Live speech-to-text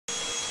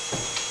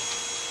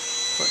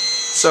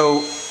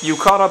So you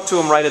caught up to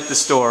him right at the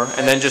store,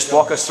 and then just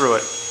walk us through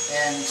it.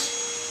 And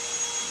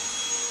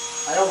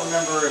I don't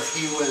remember if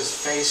he was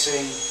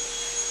facing,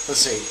 let's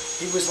see,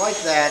 he was like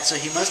that, so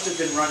he must have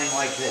been running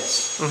like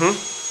this. Mm-hmm.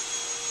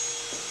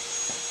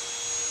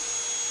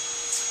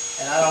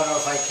 And I don't know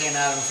if I came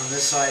at him from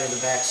this side or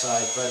the back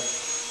side, but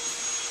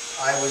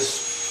I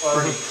was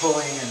already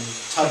pulling and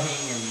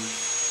tugging, and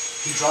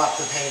he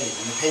dropped the painting,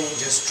 and the painting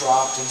just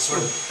dropped and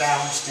sort of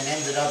bounced and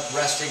ended up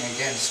resting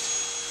against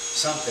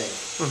something.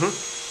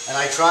 And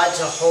I tried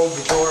to hold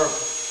the door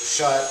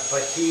shut,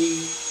 but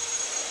he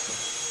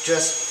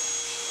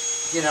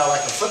just, you know,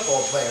 like a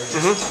football player,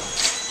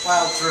 just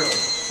plowed through.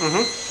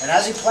 And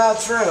as he plowed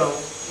through,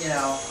 you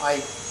know,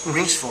 I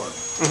reached for him.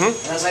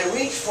 And as I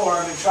reached for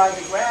him and tried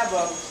to grab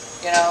him,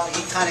 you know,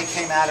 he kind of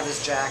came out of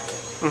his jacket.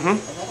 And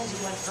then as he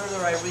went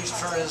further, I reached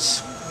for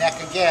his neck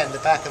again,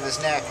 the back of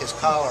his neck, his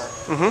collar.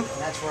 And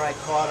that's where I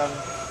caught him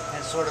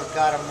and sort of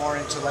got him more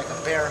into like a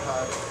bear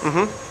hug.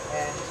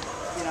 And,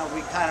 you know,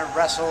 we kind of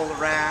wrestled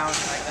around,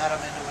 and I got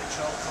him into a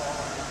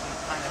chokehold, and we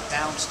kind of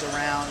bounced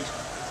around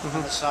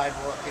on the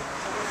sidewalk. And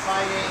we were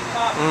fighting,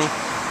 and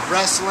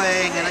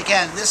wrestling, and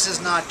again, this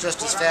is not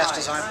just as fast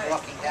as I'm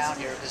walking down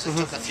here, because it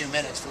took a few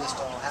minutes for this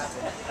to all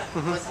happen.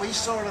 But we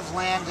sort of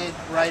landed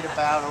right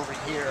about over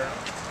here,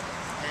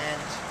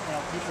 and you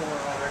know, people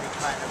were already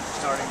kind of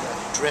starting to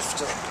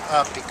drift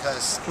up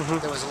because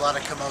there was a lot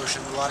of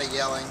commotion, a lot of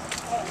yelling.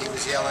 He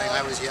was yelling,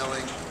 I was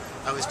yelling.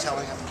 I was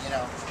telling him, you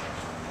know,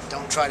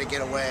 don't try to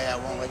get away. I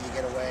won't let you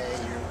get away.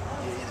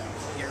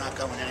 You're not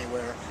going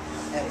anywhere.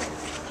 And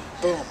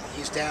boom,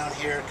 he's down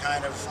here,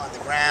 kind of on the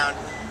ground.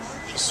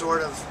 He's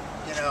sort of,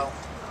 you know,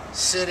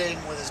 sitting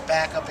with his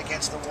back up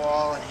against the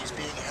wall, and he's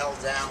being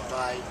held down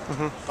by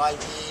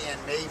me and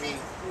maybe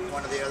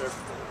one of the other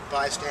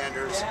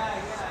bystanders.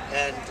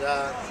 And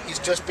he's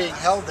just being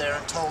held there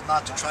and told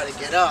not to try to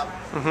get up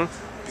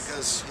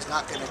because he's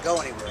not going to go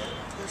anywhere.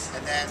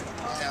 And then,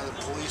 you know, the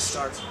police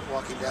start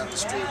walking down the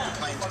street, the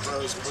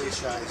plainclothes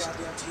police guys,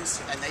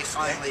 and they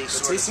finally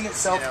sort of, you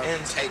know,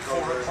 take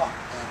over,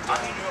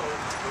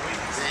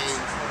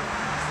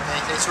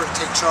 and they sort of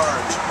take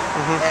charge.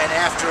 And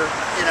after,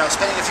 you know,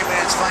 spending a few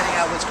minutes finding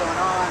out what's going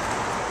on,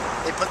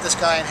 they put this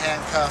guy in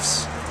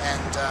handcuffs,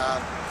 and,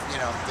 you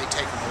know, they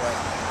take him away.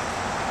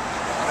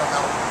 I don't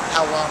know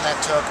how long that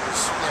took. It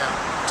was, you know,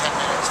 10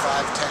 minutes,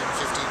 5, 10,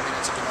 15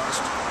 minutes at the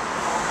most.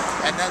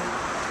 And then,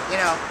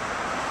 you know,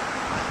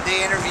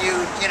 they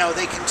interviewed, you know,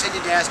 they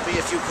continued to ask me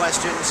a few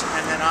questions,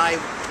 and then I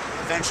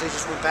eventually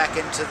just went back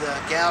into the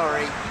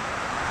gallery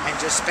and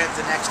just spent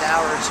the next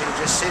hour or two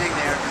just sitting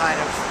there kind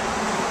of,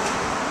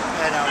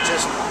 you know,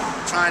 just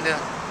trying to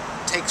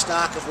take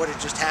stock of what had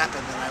just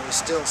happened. And I was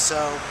still so,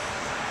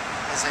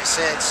 as I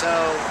said, so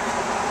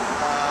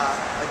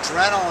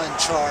adrenaline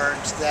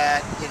charged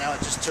that, you know, it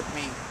just took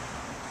me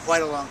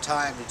quite a long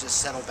time to just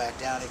settle back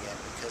down again,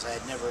 because I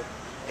had never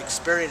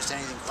experienced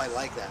anything quite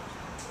like that.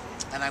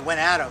 And I went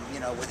at him, you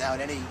know, without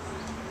any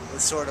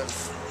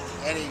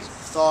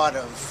thought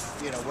of,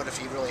 you know, what if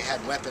he really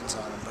had weapons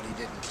on him, but he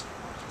didn't.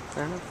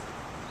 Fair enough.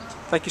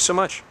 Thank you so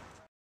much.